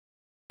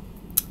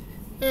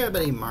Hey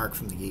everybody, Mark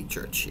from the Geek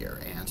Church here,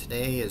 and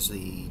today is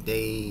the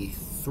day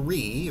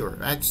 3, or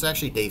it's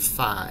actually day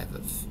 5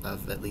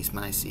 of at least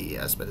my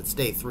CES, but it's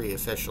day 3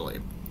 officially.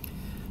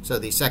 So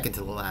the second to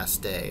the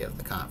last day of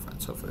the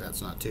conference. Hopefully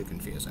that's not too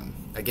confusing.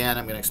 Again,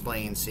 I'm going to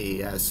explain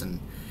CES and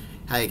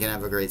how you can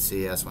have a great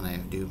CES when I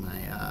do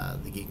my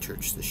the Geek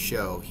Church, the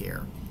show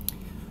here.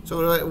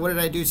 So what did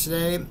I do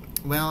today?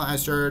 Well, I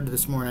started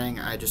this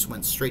morning. I just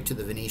went straight to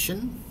the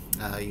Venetian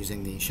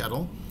using the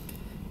shuttle.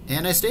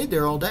 And I stayed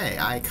there all day.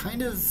 I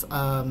kind of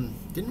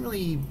didn't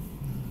really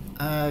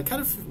kind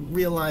of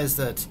realize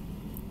that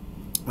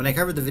when I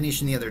covered the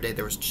Venetian the other day,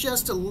 there was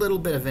just a little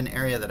bit of an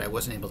area that I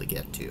wasn't able to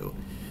get to.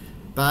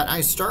 But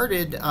I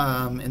started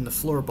in the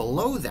floor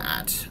below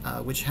that,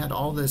 which had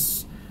all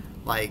this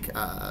like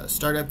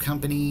startup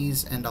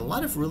companies and a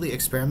lot of really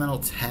experimental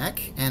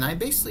tech. And I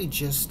basically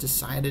just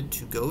decided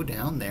to go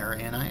down there,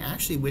 and I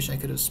actually wish I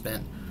could have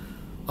spent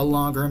a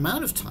longer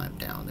amount of time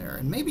down there,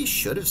 and maybe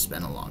should have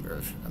spent a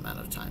longer amount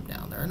of time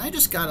down there. And I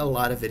just got a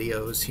lot of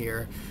videos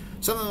here.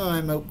 Some of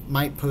them I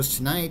might post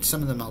tonight,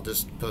 some of them I'll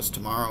just post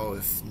tomorrow,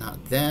 if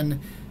not then,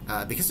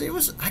 because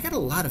I got a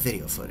lot of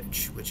video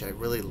footage, which I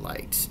really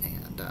liked,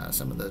 and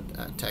some of the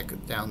tech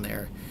down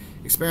there,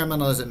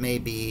 experimental as it may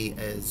be,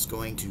 is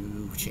going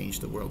to change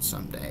the world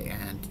someday,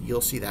 and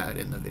you'll see that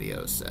in the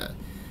videos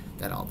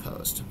that I'll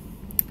post.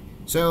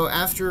 So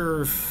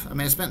after,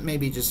 I spent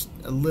maybe just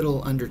a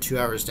little under 2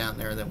 hours down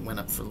there, then went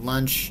up for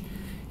lunch,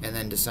 and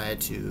then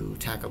decided to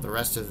tackle the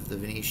rest of the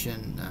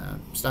Venetian,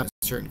 stop at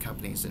certain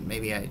companies that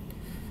maybe I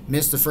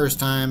missed the first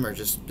time, or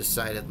just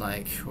decided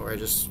or I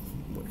just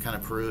kind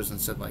of perused and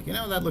said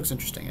that looks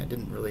interesting. I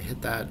didn't really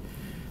hit that.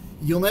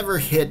 You'll never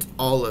hit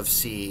all of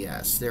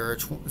CES. There are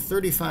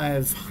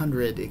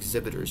 3,500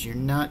 exhibitors. You're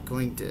not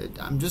going to,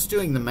 I'm just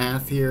doing the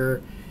math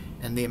here.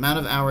 And the amount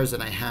of hours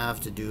that I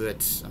have to do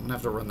it, I'm going to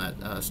have to run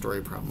that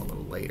story problem a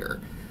little later.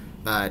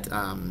 But,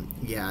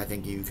 yeah, I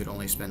think you could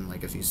only spend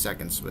a few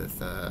seconds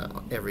with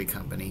every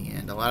company.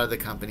 And a lot of the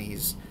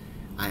companies,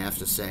 I have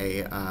to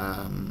say,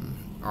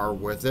 are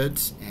worth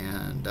it.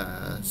 And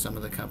some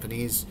of the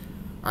companies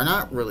are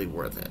not really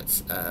worth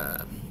it.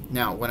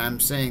 Now, when I'm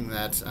saying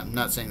that, I'm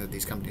not saying that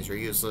these companies are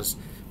useless.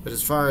 But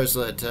as far as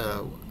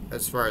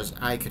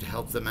I could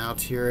help them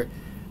out here,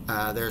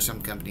 there are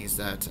some companies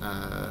that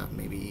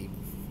maybe...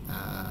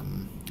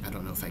 I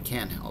don't know if I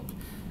can help,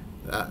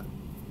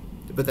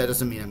 but that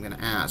doesn't mean I'm going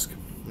to ask.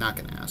 Not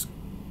going to ask.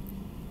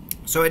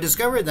 So I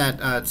discovered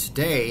that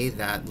today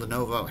that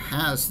Lenovo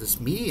has this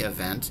media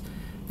event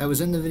that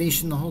was in the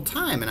Venetian the whole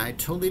time, and I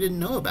totally didn't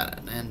know about it.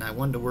 And I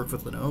wanted to work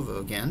with Lenovo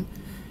again,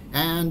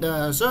 and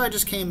so I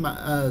just came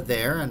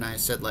there, and I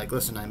said,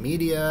 listen, I'm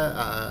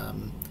media.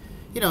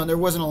 And there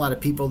wasn't a lot of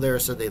people there,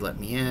 so they let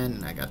me in,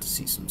 and I got to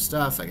see some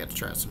stuff. I got to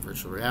try out some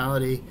virtual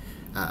reality,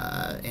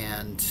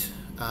 and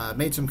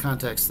made some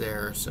contacts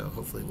there, so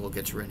hopefully we'll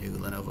get to renew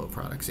Lenovo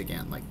products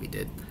again like we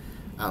did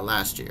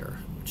last year,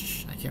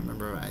 which I can't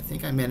remember. I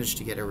think I managed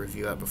to get a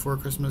review out before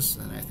Christmas,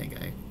 and I think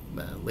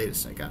the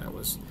latest I got it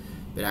was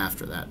a bit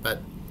after that. But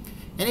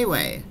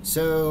anyway,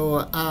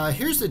 so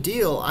here's the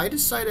deal. I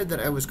decided that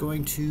I was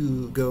going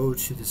to go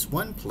to this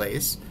one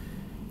place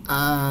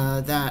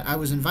that I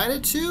was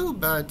invited to,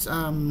 but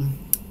I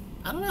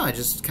don't know, I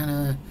just kind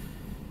of...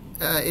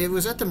 it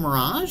was at the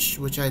Mirage,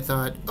 which I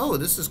thought, oh,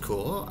 this is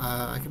cool.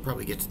 I could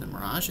probably get to the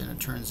Mirage, and it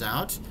turns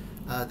out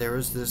there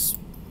was this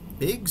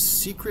big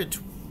secret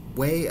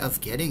way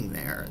of getting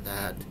there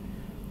that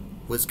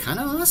was kind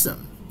of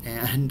awesome.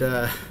 And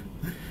I'm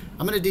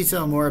going to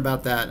detail more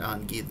about that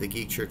on the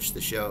Geek Church,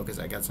 the show, because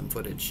I got some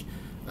footage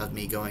of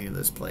me going to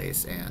this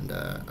place.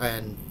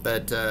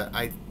 But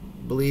I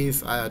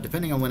believe,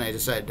 depending on when I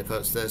decided to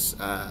post this,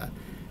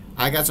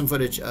 I got some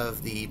footage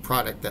of the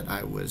product that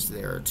I was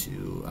there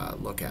to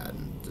look at,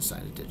 and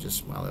decided to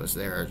just, while I was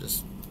there,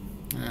 just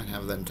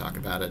have them talk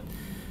about it,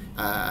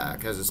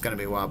 because it's going to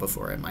be a while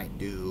before I might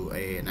do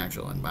an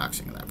actual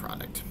unboxing of that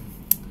product.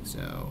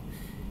 So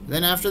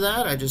then after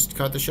that, I just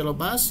caught the shuttle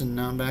bus, and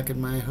now I'm back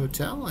in my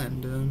hotel,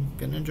 and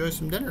going to enjoy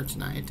some dinner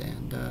tonight.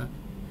 And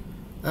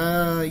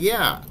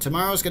yeah,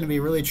 tomorrow's going to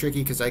be really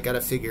tricky, because I got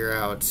to figure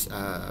out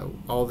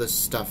all this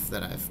stuff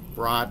that I've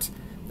brought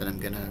that I'm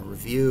going to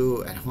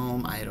review at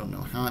home. I don't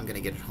know how I'm going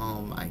to get it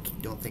home. I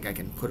don't think I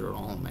can put it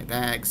all in my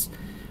bags.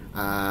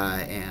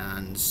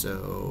 And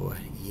so,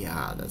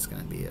 yeah, that's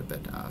going to be a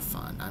bit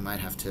fun. I might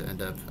have to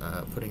end up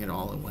putting it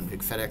all in one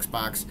big FedEx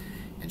box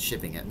and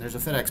shipping it. And there's a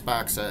FedEx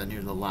box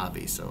near the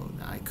lobby, so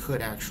I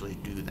could actually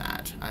do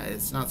that.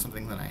 It's not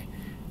something that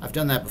I've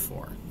done that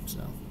before. So,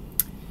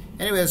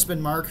 anyway, it's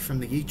been Mark from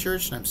the Geek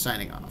Church, and I'm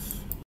signing off.